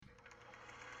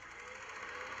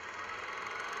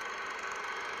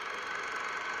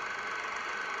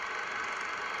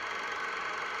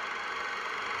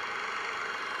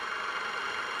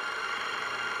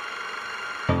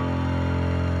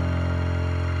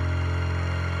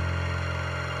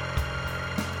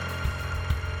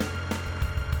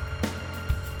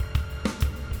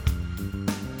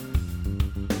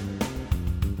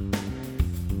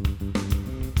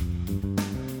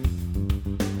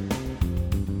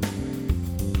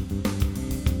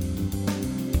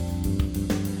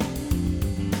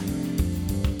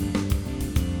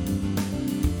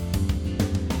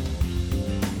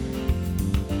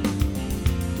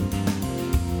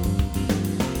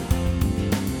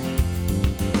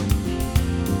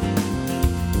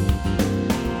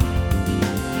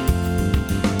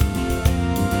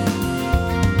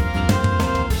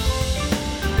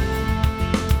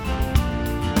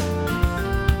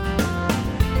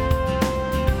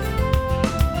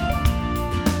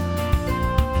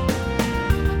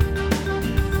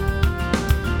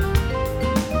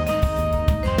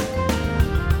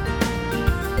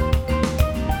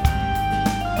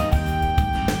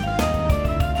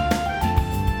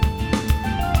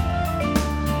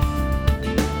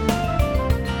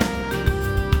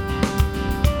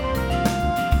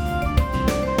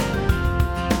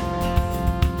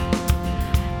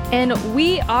And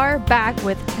we are back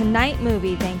with Tonight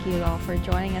Movie. Thank you all for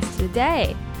joining us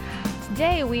today.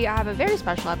 Today we have a very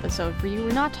special episode for you.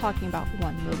 We're not talking about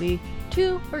one movie,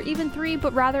 two, or even three,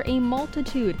 but rather a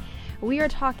multitude. We are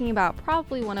talking about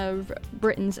probably one of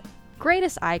Britain's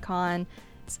greatest icons,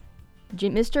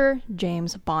 Mr.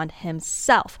 James Bond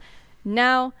himself.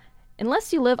 Now,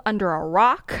 unless you live under a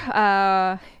rock,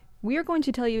 we are going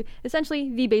to tell you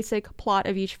essentially the basic plot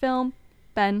of each film,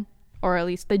 Ben, or at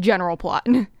least the general plot.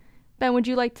 Ben, would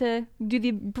you like to do the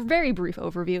very brief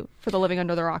overview for the living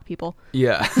under the rock people?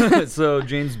 Yeah. So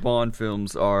James Bond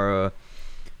films are,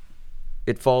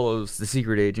 it follows the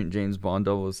secret agent James Bond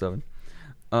 007.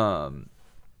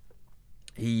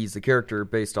 He's a character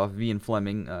based off of Ian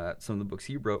Fleming, some of the books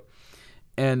he wrote.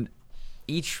 And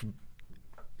each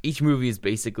movie is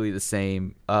basically the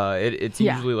same. It's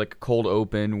usually like a cold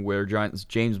open where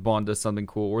James Bond does something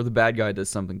cool or the bad guy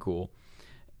does something cool.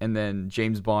 And then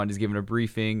James Bond is given a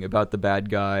briefing about the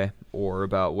bad guy or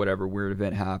about whatever weird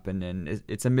event happened. And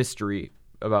it's a mystery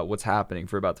about what's happening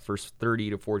for about the first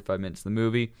 30 to 45 minutes of the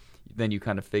movie. Then you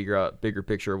kind of figure out a bigger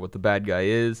picture of what the bad guy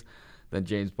is. Then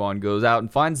James Bond goes out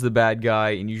and finds the bad guy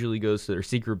and usually goes to their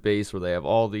secret base where they have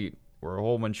where a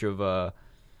whole bunch of,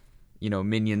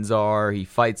 minions are. He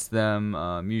fights them.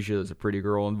 Usually there's a pretty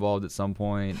girl involved at some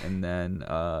point. And then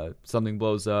something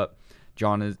blows up.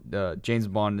 James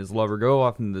Bond and his lover go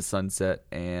off into the sunset,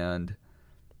 and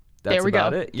that's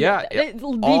about it. Yeah,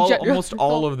 almost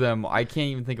all of them. I can't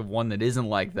even think of one that isn't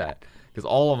like that, because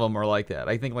all of them are like that.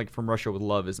 I think like From Russia with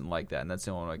Love isn't like that, and that's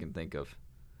the only one I can think of.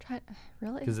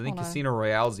 Really? Because I think Casino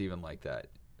Royale's even like that.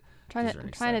 Trying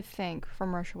to think.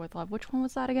 From Russia with Love. Which one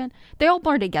was that again? They all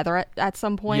blur together at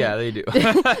some point. Yeah, they do. They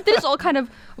just all kind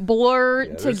of blur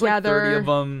together. There's like 30 of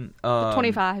them.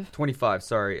 25. 25.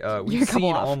 Sorry. We've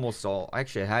seen almost all.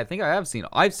 Actually, I think I have seen.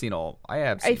 I've seen all. I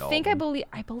have seen all.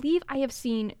 I believe I have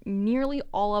seen nearly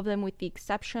all of them, with the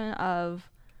exception of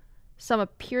some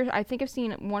of Pierce. I think I've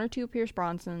seen one or two of Pierce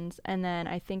Brosnan's, and then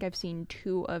I think I've seen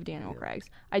two of Daniel Craig's.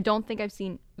 I don't think I've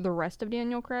seen the rest of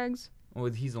Daniel Craig's. Well,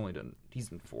 he's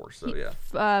in 4, so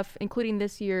yeah. Including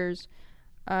this year's,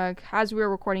 as we were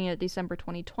recording it, December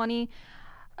 2020.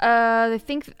 I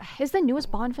think, is the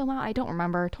newest Bond film out? I don't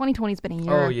remember. 2020's been a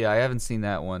year. Oh, yeah, I haven't seen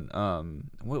that one.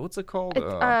 What's it called?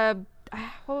 What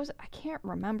was it? I can't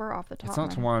remember off the top. It's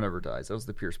not Tomorrow Never Dies. That was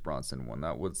the Pierce Brosnan one.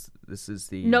 This is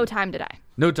the... No Time to Die.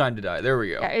 No Time to Die. There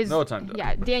we go. Yeah, No Time to Die.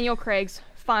 Yeah, Daniel Craig's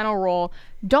final role.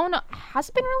 Don't know. Has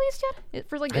it been released yet?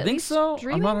 I think so.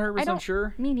 Streaming? I'm not 100%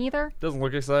 sure. Me neither. Doesn't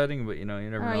look exciting, but you never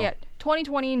know. Yeah.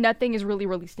 2020, nothing is really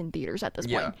released in theaters at this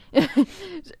point.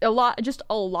 a lot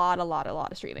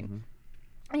of streaming. Mm-hmm.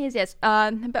 Yes.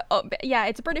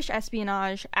 It's British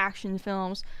espionage action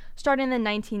films started in the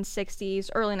 1960s,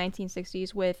 early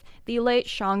 1960s, with the late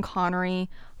Sean Connery,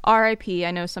 R.I.P.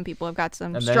 I know some people have got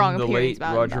some strong opinions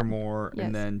about him. And then the late Roger Moore,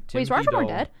 and then Timothy Wait, is Roger Moore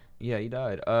dead? Yeah, he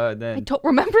died. Then I don't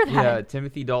remember that. Yeah,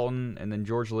 Timothy Dalton, and then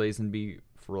George Lazenby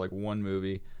for like one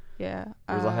movie. Yeah.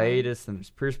 There's a hiatus, and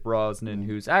there's Pierce Brosnan,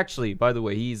 who's actually, by the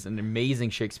way, he's an amazing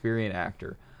Shakespearean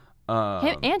actor.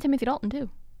 Him and Timothy Dalton too.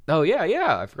 Oh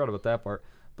yeah, I forgot about that part.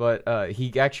 But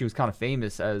he actually was kind of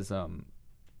famous as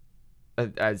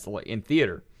like in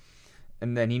theater,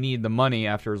 and then he needed the money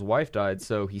after his wife died,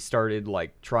 so he started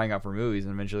like trying out for movies,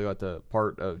 and eventually got the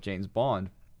part of James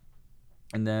Bond.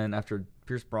 And then after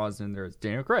Pierce Brosnan, there's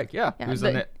Daniel Craig. Yeah, who's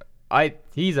in it.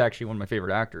 He's actually one of my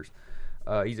favorite actors.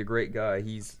 He's a great guy.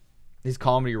 His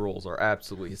comedy roles are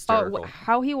absolutely hysterical. Oh,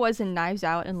 how he was in Knives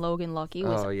Out and Logan Lucky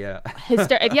was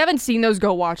If you haven't seen those,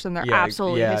 go watch them. They're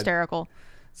absolutely hysterical.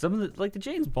 Some of the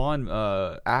James Bond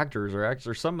actors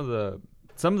are some of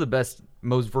the best,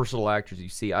 most versatile actors you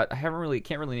see. I can't really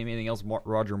name anything else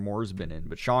Roger Moore's been in,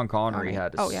 but Sean Connery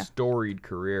had a storied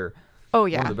career. Oh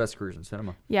yeah, one of the best careers in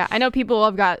cinema. Yeah, I know people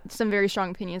have got some very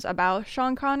strong opinions about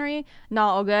Sean Connery. Not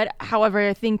all good. However,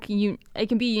 I think it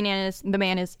can be unanimous. The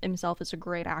man himself is a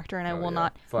great actor, and I will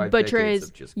not butcher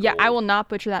his. Yeah, I will not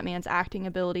butcher that man's acting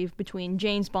ability between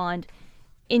James Bond,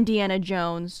 Indiana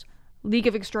Jones, League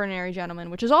of Extraordinary Gentlemen,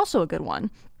 which is also a good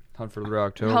one. Hunt for the Red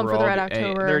October. Hunt for the Red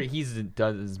October. He's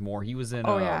does more. He was in.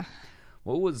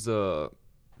 What was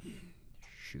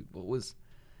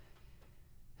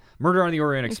Murder on the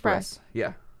Orient Express.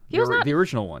 Yeah. He was not... the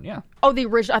original one, yeah. Oh, the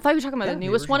original. I thought you were talking about the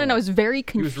newest one, and I was very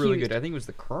confused. He was really good. I think it was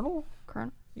the Colonel?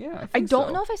 Yeah, I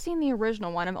don't know if I've seen the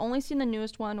original one. I've only seen the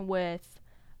newest one with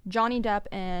Johnny Depp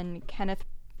and Kenneth...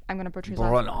 I'm going to butcher his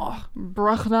last name.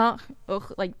 Branagh.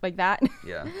 Ugh, like that.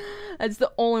 Yeah. That's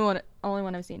the only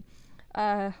one I've seen.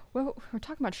 We're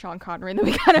talking about Sean Connery, and then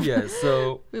we kind of... Yeah,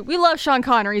 so... we love Sean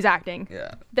Connery's acting.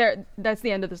 Yeah. That's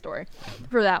the end of the story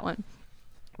for that one.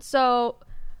 So...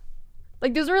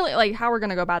 like there's really like how we're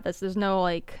gonna go about this. There's no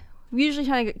like we usually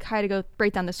kind of go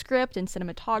break down the script and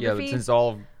cinematography. Yeah, but since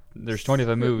there's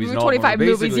 25 movies and 25 all of them are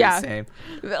movies, basically yeah. the same.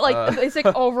 Like it's like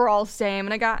overall same.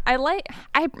 And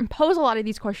I pose a lot of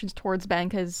these questions towards Ben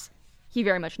because he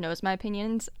very much knows my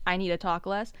opinions. I need to talk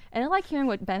less, and I like hearing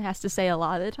what Ben has to say a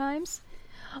lot of the times.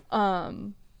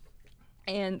 And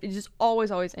it's just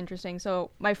always interesting.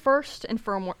 So my first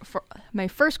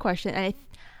question, and I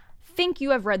think you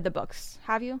have read the books.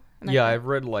 Have you? Yeah, I've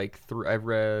read I've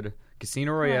read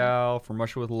Casino Royale, From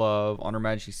Russia with Love, On Her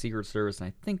Majesty's Secret Service, and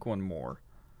I think one more.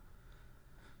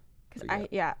 Because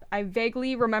I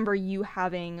vaguely remember you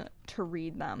having to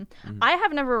read them. Mm-hmm. I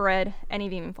have never read any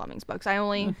of Ian Fleming's books. I've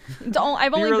only the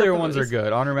earlier ones are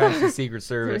good. On Her Majesty's Secret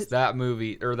Service, that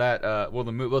movie, or that both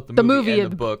the movie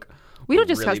and the book. We don't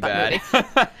discuss really that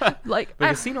movie. Like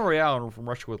Casino Royale and From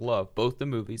Russia with Love, both the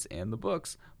movies and the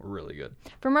books were really good.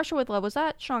 From Russia with Love, was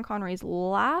that Sean Connery's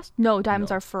last? No,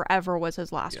 Diamonds Are Forever was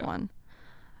his last one.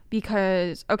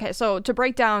 Because so to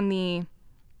break down the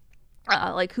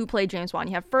like who played James Bond,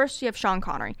 you have Sean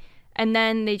Connery, and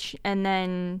then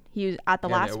he was at the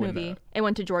last movie. It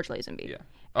went to George Lazenby. Yeah.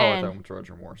 Oh, I thought it went to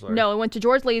Roger Moore. Sorry. No, it went to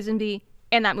George Lazenby,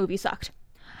 and that movie sucked.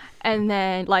 And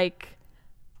then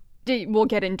we'll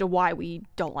get into why we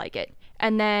don't like it.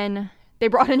 And then they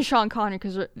brought in Sean Connery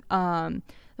because the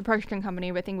production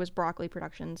company, I think, was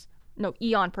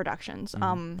Eon Productions.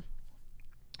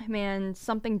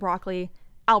 Something Broccoli,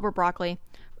 Albert Broccoli,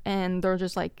 and they're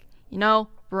just like,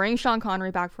 bring Sean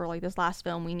Connery back for like this last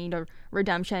film. We need a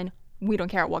redemption. We don't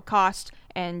care at what cost.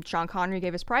 And Sean Connery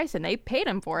gave his price, and they paid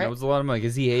him for it. That was a lot of money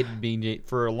because he hated being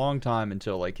for a long time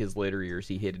until like his later years.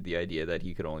 He hated the idea that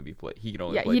he could only play. He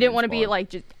didn't want to be like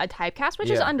just a typecast, which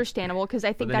is understandable because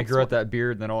I think then he grew out that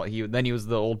beard. And then he was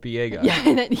the old PA guy. Yeah,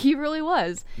 and he really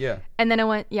was. Yeah. And then it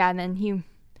went. Yeah, and then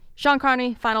Sean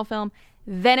Connery, final film.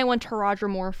 Then it went to Roger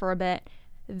Moore for a bit.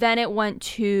 Then it went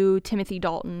to Timothy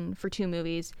Dalton for 2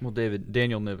 movies. Well,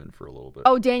 Daniel Niven for a little bit.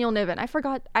 Oh, Daniel Niven. I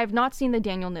forgot. I've not seen the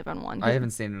Daniel Niven one. I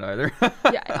haven't seen it either.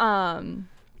 Yeah.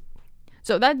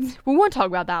 So we won't talk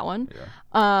about that one.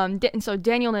 Yeah. So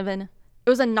Daniel Niven. It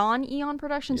was a non-Eon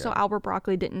production, so Albert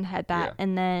Broccoli didn't head that. Yeah.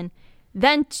 And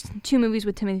then 2 movies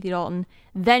with Timothy Dalton.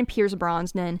 Then Pierce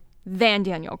Brosnan. Then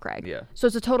Daniel Craig. Yeah. So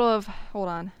it's a total of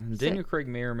Daniel Craig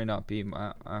may or may not be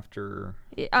after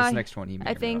this next one. He may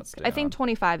I think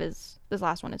 25 is this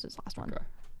last one. Is his last one. Okay.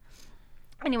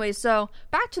 Anyway, so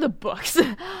back to the books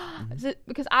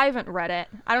because I haven't read it.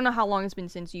 I don't know how long it's been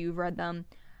since you've read them.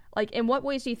 Like, in what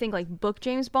ways do you think like book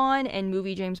James Bond and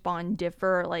movie James Bond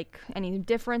differ? Like, any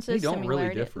differences? They don't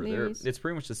really differ. It's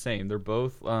pretty much the same. They're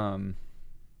both.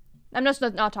 I'm just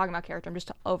not talking about character. I'm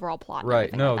just overall plot.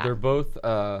 Right. No, they're both.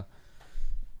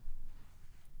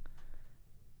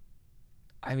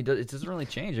 I mean, it doesn't really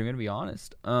change. I'm going to be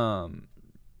honest.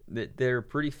 They're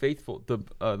pretty faithful.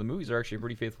 The movies are actually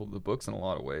pretty faithful to the books in a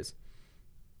lot of ways.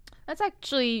 That's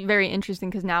actually very interesting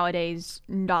because nowadays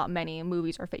not many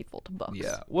movies are faithful to books.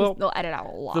 Yeah. Well, they'll edit out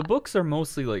a lot. The books are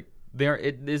mostly like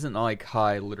it isn't like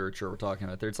high literature we're talking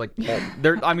about. It's like pulp.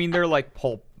 They're like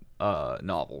pulp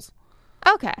novels.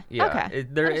 Okay. Yeah. Okay.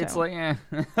 It's like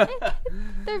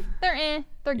They're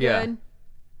good. Yeah.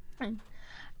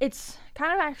 It's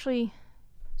kind of actually.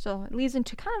 So it leads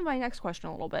into kind of my next question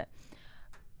a little bit.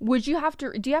 Do you have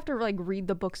to like read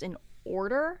the books in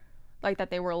order, like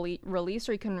that they were released,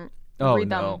 or you can read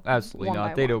them? Oh no, absolutely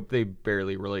not. They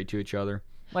barely relate to each other.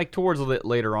 Like towards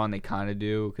later on, they kind of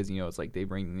do because it's like they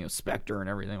bring Spectre and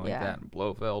everything like that and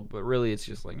Blofeld, but really it's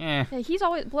just like Yeah, he's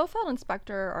always Blofeld and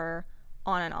Spectre are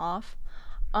on and off.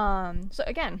 So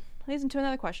again, leads into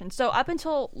another question. So up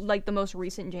until like the most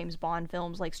recent James Bond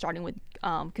films, like starting with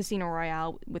Casino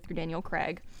Royale with Daniel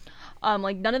Craig,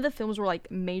 like none of the films were like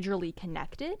majorly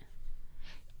connected.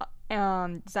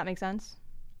 Does that make sense?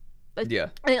 Yeah.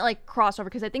 And it like crossover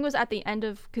because I think it was at the end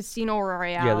of Casino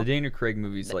Royale. Yeah, the Daniel Craig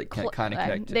movies like kind of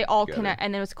connected. They all together. connect,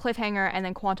 and then it was Cliffhanger, and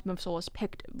then Quantum of Solace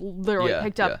picked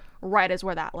up right as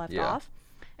where that left off.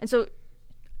 And so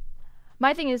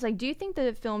my thing is, like, do you think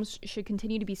the films should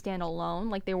continue to be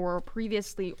standalone like they were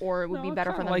previously, or it would be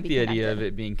better for them to be connected? I like the idea of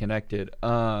it being connected.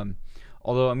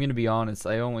 Although I'm going to be honest,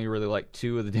 I only really like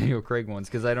 2 of the Daniel Craig ones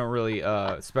because I don't really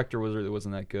Spectre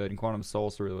wasn't that good, and Quantum of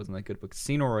Solace really wasn't that good. But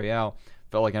Casino Royale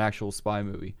felt like an actual spy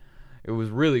movie. It was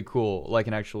really cool, like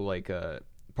an actual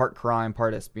part crime,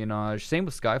 part espionage. Same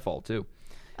with Skyfall too.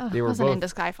 Oh, they were wasn't both into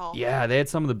Skyfall. Yeah, they had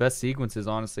some of the best sequences,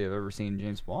 honestly, I've ever seen in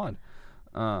James Bond.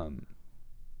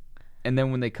 And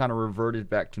then when they kind of reverted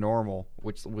back to normal,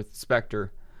 which with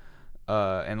Spectre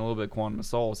and a little bit of Quantum of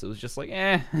Solace, it was just like,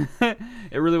 it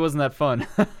really wasn't that fun.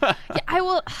 Yeah, I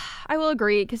will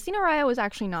agree. Casino Royale was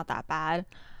actually not that bad.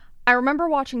 I remember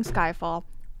watching Skyfall,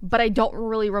 but I don't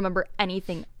really remember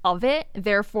anything of it.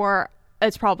 Therefore,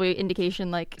 it's probably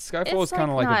indication like Skyfall is kind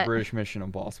of like a British Mission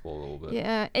Impossible a little bit.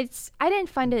 Yeah, I didn't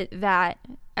find it that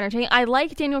entertaining. I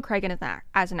like Daniel Craig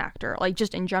as an actor. Like,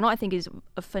 just in general, I think he's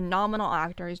a phenomenal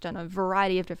actor. He's done a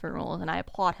variety of different roles, and I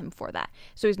applaud him for that.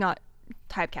 So he's not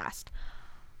typecast.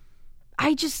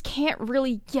 I just can't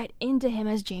really get into him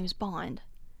as James Bond.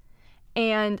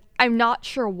 And I'm not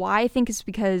sure why. I think it's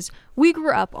because we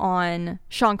grew up on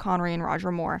Sean Connery and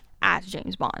Roger Moore as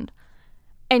James Bond.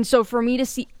 And so for me to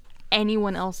see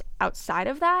anyone else outside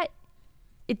of that,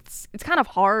 it's kind of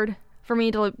hard for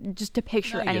me to just to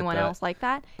picture anyone else like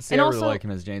that. See, I really like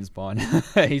him as James Bond.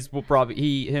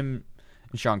 Him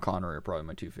and Sean Connery are probably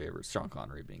my two favorites. Sean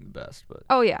Connery being the best, but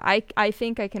oh yeah, I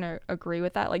think I can agree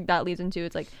with that. Like, that leads into,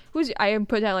 it's like, who's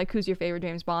your favorite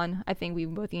James Bond? I think we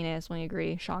both unanimously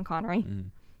agree Sean Connery.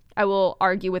 I will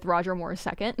argue with Roger Moore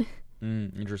second.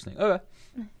 Interesting. Okay.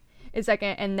 Is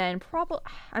second, and then probably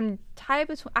I'm tied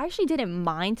between. I actually didn't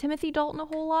mind Timothy Dalton a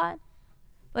whole lot,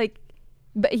 like,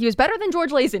 but he was better than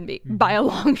George Lazenby by a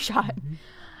long shot.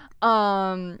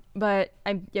 But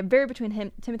I'm very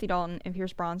between Timothy Dalton and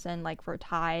Pierce Brosnan, like, for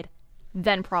tied,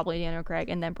 then probably Daniel Craig,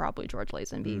 and then probably George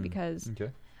Lazenby because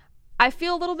I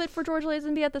feel a little bit for George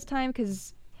Lazenby at this time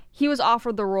because he was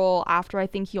offered the role after I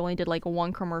think he only did like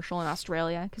one commercial in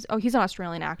Australia because he's an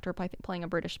Australian actor playing a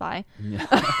British spy.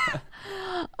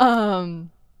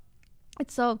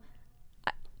 So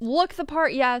look the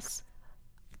part, yes.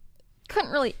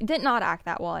 Did not act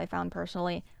that well, I found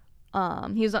personally.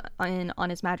 He was on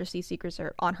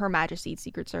Her Majesty's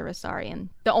Secret Service, sorry, and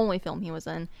the only film he was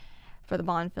in for the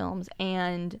Bond films,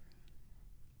 and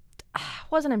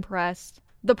wasn't impressed.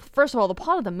 First of all, the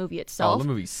plot of the movie itself. Oh, the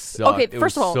movie sucked. Okay,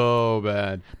 first of all, so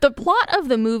bad. The plot of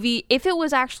the movie, if it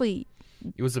was actually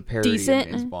it was a parody decent,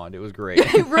 of James Bond. It was great.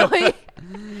 Really,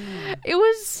 it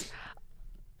was.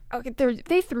 Okay,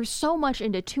 they threw so much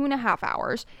into 2.5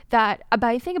 hours that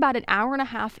I think about an hour and a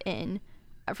half in.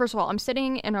 First of all, I'm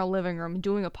sitting in our living room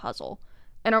doing a puzzle.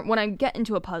 And when I get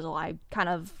into a puzzle, I kind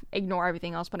of ignore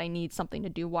everything else, but I need something to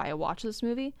do while I watch this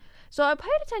movie. So I paid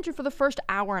attention for the first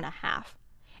hour and a half.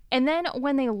 And then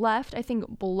when they left, I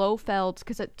think Blofeld,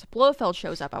 because Blofeld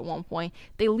shows up at one point,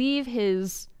 they leave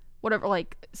his, whatever,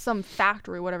 like, some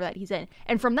factory, whatever that he's in.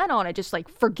 And from then on, I just, like,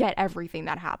 forget everything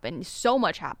that happened. So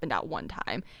much happened at one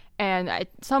time. And at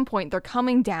some point, they're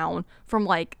coming down from,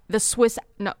 like, is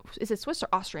it Swiss or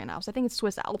Austrian Alps? I think it's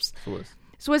Swiss Alps.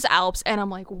 Swiss Alps. And I'm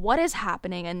like, what is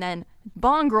happening? And then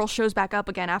Bond Girl shows back up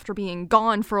again after being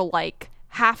gone for, like,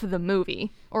 half of the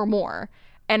movie or more.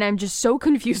 And I'm just so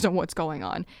confused on what's going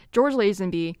on. George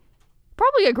Lazenby,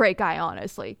 probably a great guy,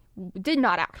 honestly, did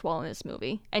not act well in this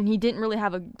movie. And he didn't really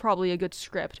have probably a good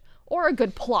script or a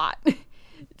good plot.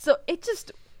 So it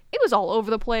was all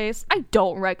over the place. I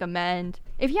don't recommend.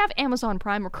 If you have Amazon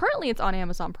Prime, or currently it's on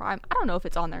Amazon Prime, I don't know if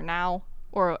it's on there now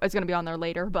or it's going to be on there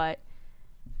later, but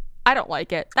I don't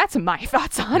like it. That's my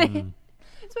thoughts on it.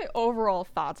 It's my overall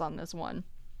thoughts on this one.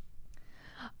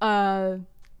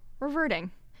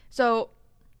 Reverting. So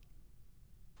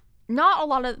not a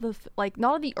lot of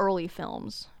the early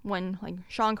films when, like,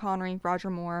 Sean Connery, Roger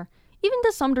Moore, even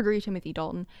to some degree Timothy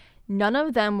Dalton, none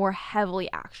of them were heavily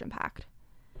action packed.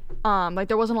 Like,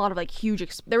 there wasn't a lot of, like,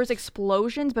 there was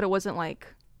explosions, but it wasn't like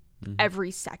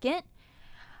every second.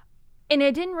 And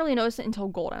I didn't really notice it until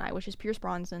GoldenEye, which is Pierce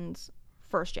Brosnan's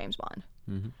first James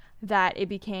Bond, that it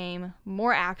became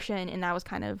more action, and that was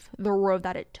kind of the road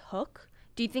that it took.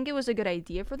 Do you think it was a good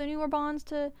idea for the newer Bonds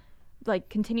to, like,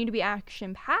 continue to be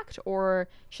action packed, or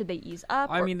should they ease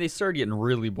up? I mean, they started getting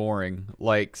really boring.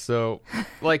 Like, so,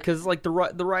 like, because, like, the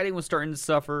writing was starting to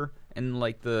suffer, and,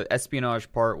 like, the espionage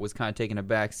part was kind of taking a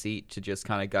back seat to just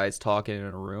kind of guys talking in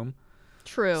a room.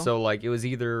 True. So, like, it was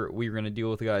either we were going to deal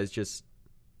with the guys just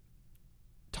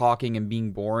talking and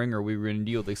being boring, or we were going to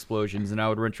deal with explosions, and I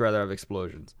would much rather have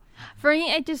explosions. For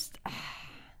me, I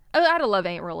had a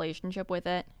love-hate relationship with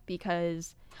it,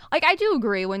 because, like, I do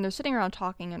agree when they're sitting around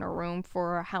talking in a room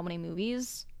for how many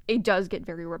movies, it does get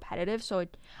very repetitive. So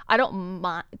I don't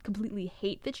completely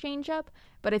hate the change up,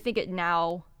 but I think it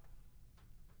now,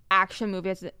 action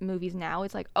movies now,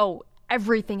 it's like, oh,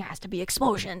 everything has to be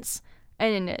explosions,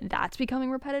 and that's becoming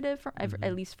repetitive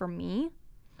at least for me.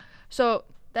 So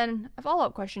then a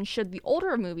follow-up question: should the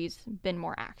older movies been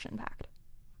more action-packed?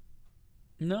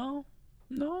 No,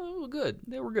 they were good.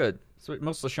 They were good. So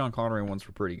most of the Sean Connery ones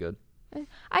were pretty good.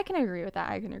 I can agree with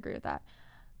that.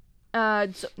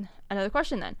 So another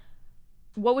question then.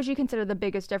 What would you consider the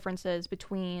biggest differences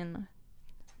between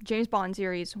James Bond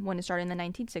series when it started in the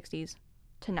 1960s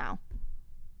to now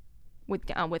with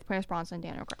Pierce Brosnan and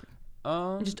Daniel Craig?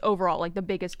 Just overall, like the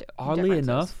biggest oddly differences.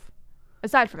 enough,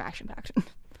 aside from action packed.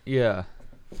 yeah,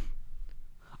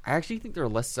 I actually think they're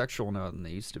less sexual now than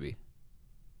they used to be.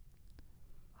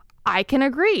 I can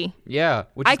agree. Yeah,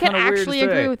 which is I can actually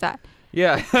agree with that.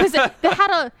 Yeah, Because they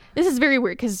had a. This is very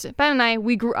weird because Ben and I,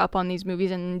 we grew up on these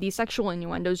movies, and these sexual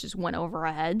innuendos just went over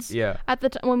our heads. Yeah. At the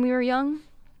time when we were young,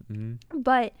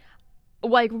 but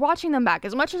like watching them back,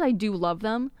 as much as I do love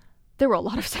them, there were a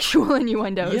lot of sexual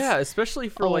innuendos. Yeah, especially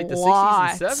for like the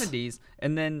lot. 60s and 70s,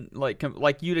 and then like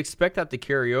you'd expect that to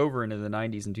carry over into the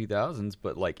 90s and 2000s,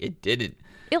 but like it didn't.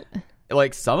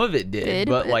 Like some of it did,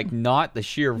 but like not the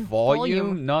sheer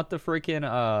volume. Not the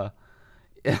freaking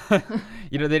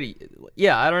you know that.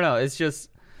 Yeah, I don't know. It's just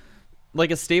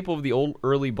like a staple of the old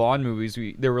early Bond movies.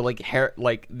 There were like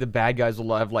like the bad guys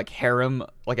will have like a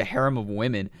harem of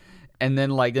women, and then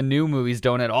like the new movies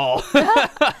don't at all.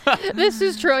 This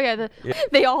is true. Yeah,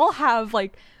 they all have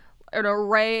like an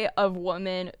array of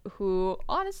women who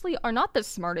honestly are not the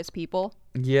smartest people.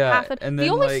 Yeah, and then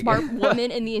the only like... smart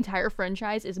woman in the entire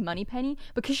franchise is Moneypenny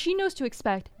because she knows to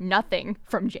expect nothing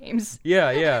from James.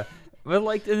 Yeah. But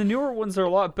like the newer ones are a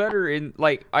lot better in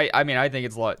like I mean I think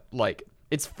it's a lot like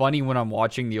it's funny when I'm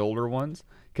watching the older ones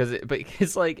because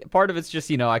it's like part of it's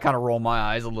just I kind of roll my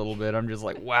eyes a little bit. I'm just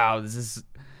like wow, this is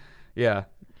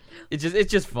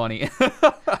it's just funny.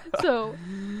 So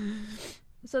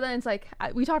then it's like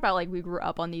we talked about like we grew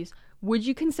up on these. Would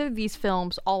you consider these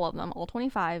films, all of them, all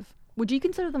 25? Would you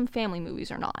consider them family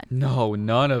movies or not? No,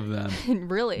 none of them.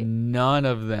 Really? None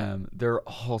of them. They're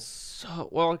all so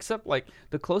well, except like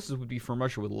the closest would be From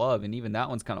Russia with Love, and even that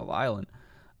one's kind of violent.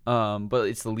 But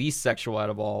it's the least sexual out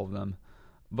of all of them.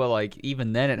 But like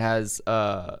even then it has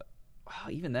some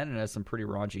pretty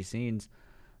raunchy scenes.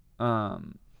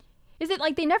 Is it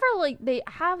like they never like they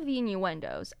have the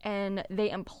innuendos and they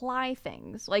imply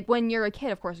things like when you're a kid,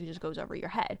 of course, it just goes over your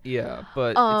head. Yeah,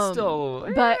 but it's still.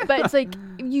 But it's like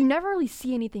you never really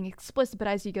see anything explicit. But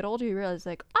as you get older, you realize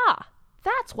like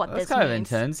that's what this kind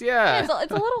means. Of intense. Yeah,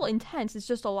 it's a little intense. It's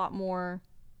just a lot more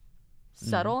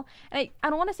subtle. And I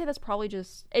don't want to say that's probably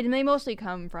just it may mostly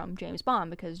come from James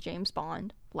Bond because James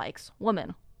Bond likes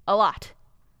women a lot.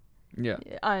 Yeah,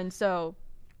 and so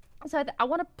I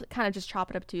want to kind of just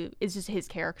chop it up to is just his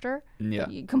character. Yeah.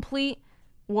 Complete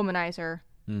womanizer,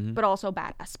 but also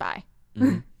badass spy.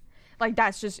 Like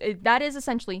that is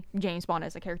essentially James Bond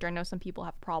as a character. I know some people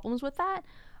have problems with that,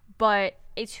 but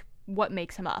it's what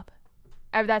makes him up.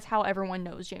 That's how everyone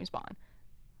knows James Bond.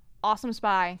 Awesome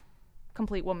spy,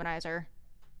 complete womanizer.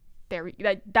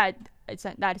 That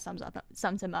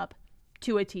sums him up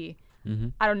to a T.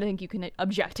 I don't think you can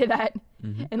object to that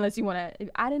unless you want to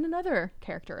add in another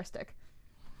characteristic.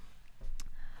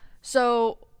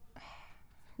 So,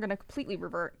 I'm going to completely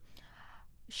revert.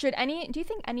 Do you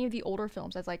think any of the older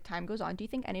films, as like time goes on, do you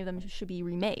think any of them should be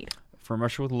remade? From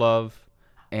Russia with Love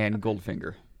and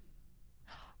Goldfinger.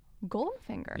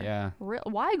 Goldfinger? Yeah.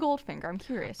 Why Goldfinger? I'm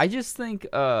curious. I just think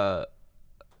I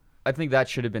think that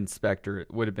should have been Spectre.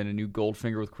 It would have been a new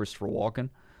Goldfinger with Christopher Walken.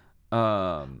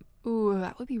 Ooh,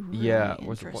 that would be really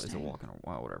interesting. Is it Walken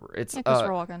or whatever? It's Christopher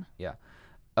Walken. Yeah.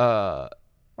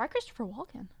 Why Christopher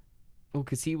Walken? Well,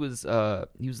 because he was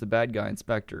the bad guy in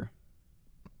Spectre.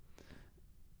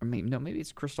 Or maybe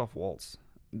it's Christoph Waltz.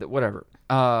 Whatever.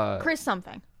 Chris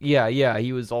something. Yeah.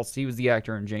 He was the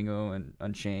actor in Django and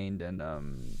Unchained and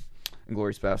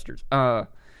Inglourious Basterds.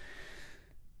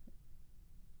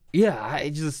 Yeah, I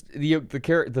just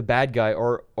the bad guy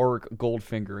or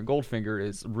Goldfinger, and Goldfinger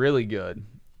is really good.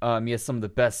 He has some of the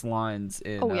best lines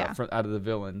out of the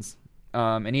villains.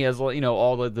 And he has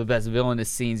all the best villainous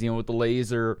scenes, with the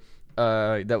laser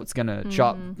that was gonna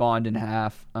chop Bond in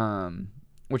half,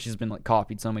 which has been like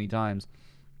copied so many times.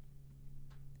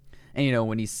 And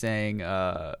when he's saying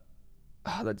that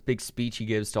big speech he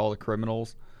gives to all the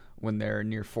criminals when they're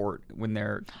when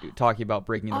they're talking about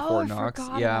breaking into Fort Knox.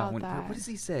 What does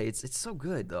he say? It's so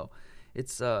good though.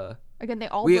 It's again they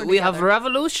all we have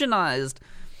revolutionized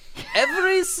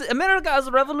America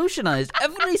has revolutionized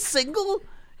every single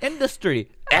industry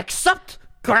except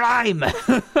crime or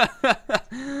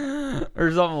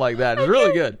something like that. It's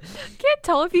really good. Can't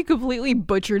tell if you completely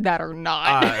butchered that or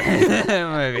not.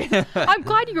 Maybe. I'm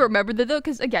glad you remembered that though,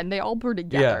 because again they all blur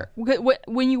together. Yeah.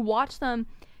 When you watch them,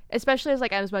 especially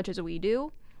as much as we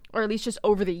do, or at least just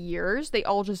over the years, they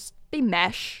all they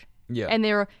mesh. Yeah.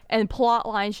 And plot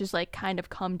lines just like kind of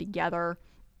come together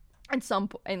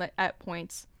at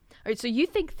points. All right, so you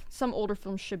think some older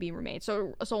films should be remade?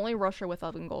 So only Russia with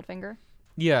Love and Goldfinger?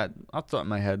 Yeah, off the top of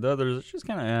my head. The others, it's just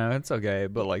kind of, it's okay.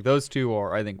 But like those two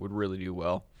I think would really do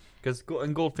well. Because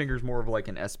Goldfinger's more of like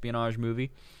an espionage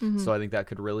movie. So I think that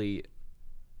could really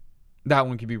that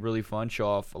one could be really fun. Show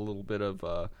off a little bit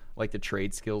of like the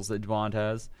trade skills that Bond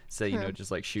has. Say, True.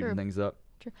 just like shooting True. things up.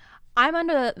 True. I'm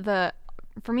under the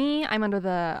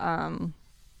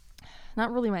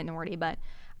not really minority, but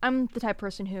I'm the type of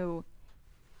person who,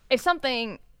 if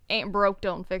something ain't broke,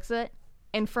 don't fix it.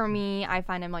 And for me, I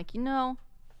find I'm like,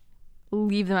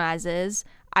 leave them as is.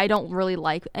 I don't really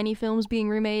like any films being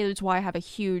remade. It's why I have a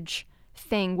huge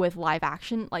thing with live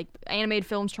action, like animated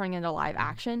films turning into live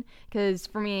action. Because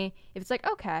for me, if it's like,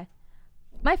 okay,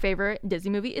 my favorite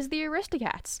Disney movie is the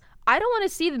Aristocats. I don't want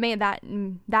to see that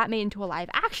made into a live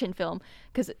action film,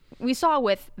 because we saw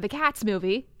with the Cats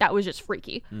movie that was just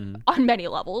freaky on many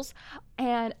levels,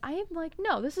 and I'm like,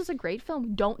 no, this is a great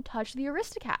film. Don't touch the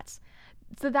Aristocats.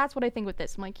 So that's what I think with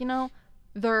this. I'm like,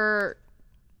 they're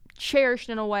cherished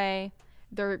in a way,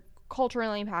 they're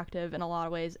culturally impactful in a lot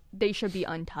of ways. They should be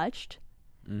untouched.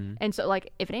 And so,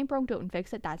 like, if it ain't broke, don't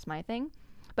fix it. That's my thing.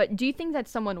 But do you think that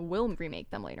someone will remake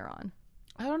them later on?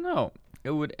 I don't know.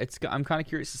 I'm kind of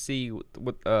curious to see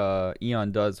what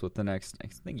Eon does with the next. I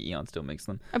think Eon still makes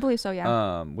them. I believe so.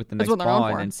 Yeah. With the next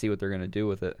Bond, and see what they're gonna do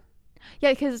with it.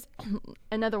 Yeah, because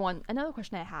another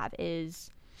question I have is,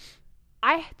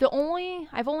 I've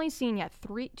only seen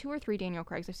 2 or 3 Daniel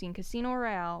Craigs. I've seen Casino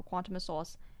Royale, Quantum of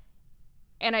Solace,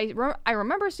 and I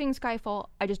remember seeing Skyfall.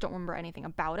 I just don't remember anything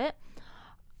about it.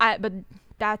 But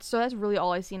that's really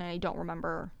all I've seen, and I don't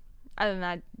remember. Other than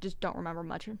that, just don't remember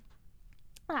much.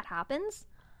 That happens.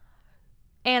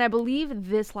 And I believe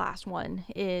this last one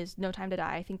is No Time to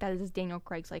Die. I think that is Daniel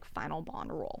Craig's like final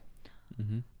Bond role.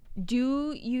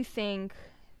 Do you think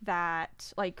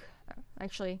that, like,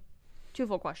 actually,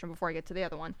 twofold question before I get to the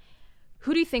other one,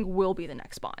 who do you think will be the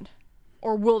next Bond,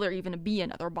 or will there even be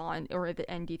another Bond, or at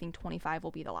the end do you think 25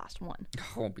 will be the last one? It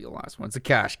won't be the last one. It's a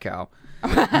cash cow.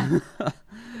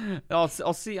 I'll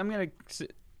see.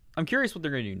 I'm curious what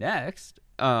they're gonna do next.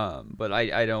 But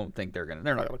I don't think they're not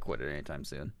gonna quit it anytime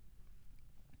soon.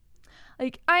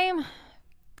 Like,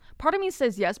 part of me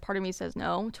says yes, part of me says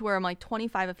no, to where I'm like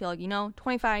 25. I feel like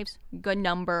 25's good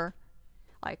number,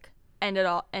 like end it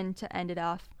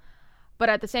off. But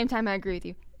at the same time, I agree with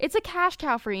you. It's a cash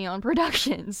cow for Eon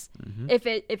Productions. If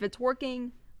it's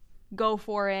working, go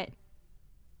for it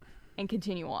and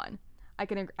continue on. I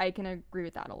can agree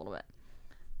with that a little bit.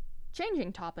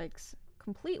 Changing topics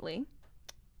completely.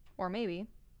 Or maybe,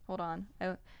 hold on,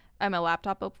 I have my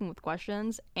laptop open with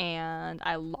questions, and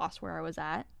I lost where I was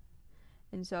at.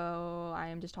 And so I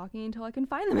am just talking until I can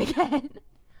find them again.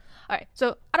 All right,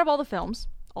 so out of all the films,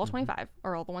 all 25,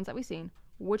 or all the ones that we've seen,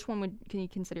 which one can you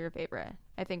consider your favorite?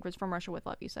 I think it was From Russia with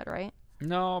Love, you said, right?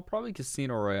 No, probably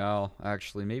Casino Royale,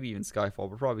 actually. Maybe even Skyfall,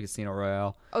 but probably Casino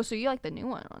Royale. Oh, so you like the new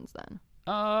ones then?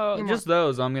 Just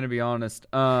those, I'm going to be honest.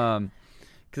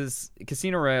 Because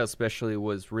Casino Royale especially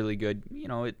was really good.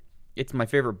 It's my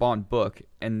favorite Bond book,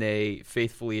 and they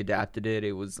faithfully adapted it.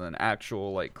 It was an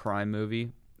actual like crime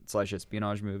movie /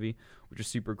 espionage movie, which is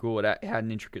super cool. It had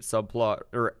an intricate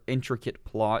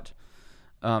plot.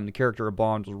 The character of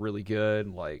Bond was really good.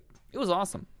 Like, it was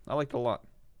awesome. I liked it a lot.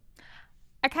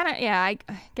 I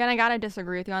gotta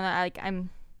disagree with you on that. I'm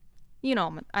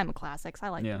a classics. I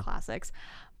like the classics.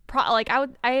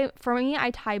 For me,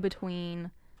 I tie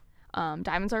between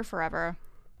Diamonds Are Forever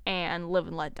and Live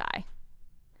and Let Die.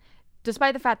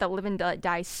 Despite the fact that Live and Let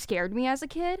Die scared me as a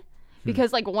kid,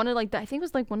 because like one of I think it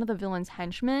was like one of the villain's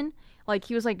henchmen, like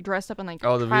he was like dressed up in like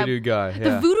the voodoo guy. Yeah.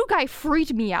 The voodoo guy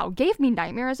freaked me out, gave me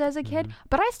nightmares as a kid,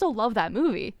 but I still love that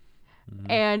movie.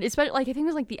 And especially like I think it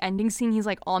was like the ending scene. He's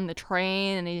like on the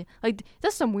train and he like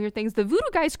does some weird things. The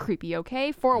voodoo guy's creepy,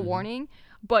 okay, for a warning,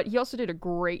 but he also did a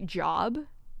great job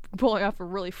pulling off a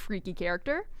really freaky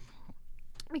character.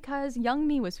 Because young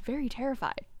me was very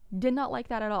terrified, did not like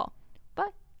that at all.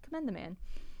 But commend the man.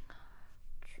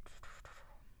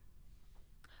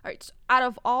 Alright, so out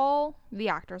of all the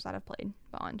actors that have played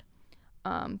Bond,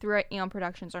 throughout Eon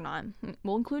Productions or not,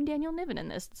 we'll include Daniel Niven in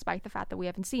this, despite the fact that we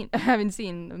haven't seen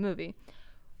the movie.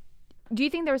 Do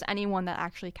you think there was anyone that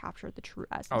actually captured the true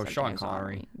essence of Sean James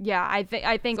Connery. Bond? Yeah, I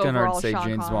think it's overall say Sean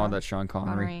James Connery. Bond, that's Sean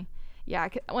Connery. Yeah,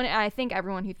 I think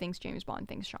everyone who thinks James Bond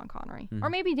thinks Sean Connery. Or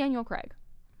maybe Daniel Craig.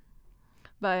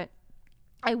 But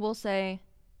I will say,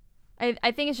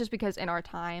 I think it's just because in our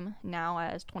time now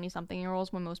as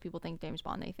 20-something-year-olds, when most people think James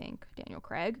Bond, they think Daniel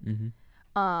Craig.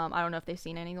 I don't know if they've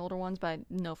seen any older ones, but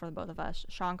no, for the both of us,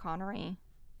 Sean Connery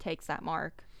takes that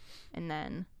mark. And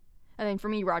then for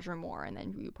me, Roger Moore, and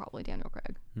then you probably Daniel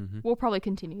Craig. We'll probably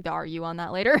continue to argue on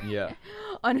that later. Yeah.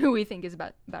 On who we think is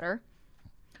better.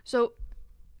 So,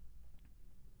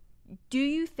 do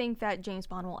you think that James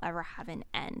Bond will ever have an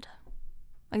end?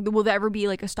 Like, will there ever be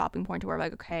like a stopping point to where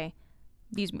like, okay,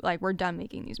 we're done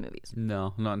making these movies?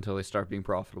 No, not until they start being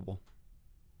profitable.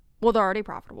 Well, they're already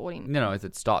profitable. What do you mean? No,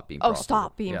 it stopped being profitable. Oh,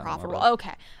 stop being profitable.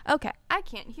 Okay. I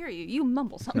can't hear you. You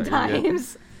mumble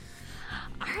sometimes.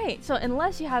 All right. So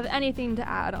unless you have anything to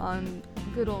add on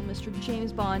good old Mr.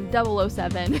 James Bond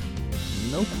 007.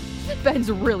 Nope.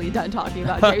 Ben's really done talking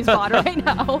about James Bond right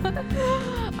now. All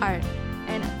right.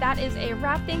 And that is a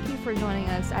wrap. Thank you for joining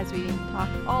us as we talk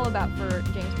all about for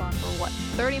James Bond for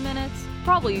 30 minutes?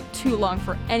 Probably too long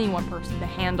for any one person to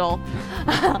handle.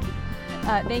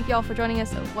 Thank you all for joining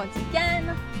us once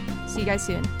again. See you guys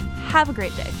soon. Have a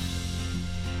great day.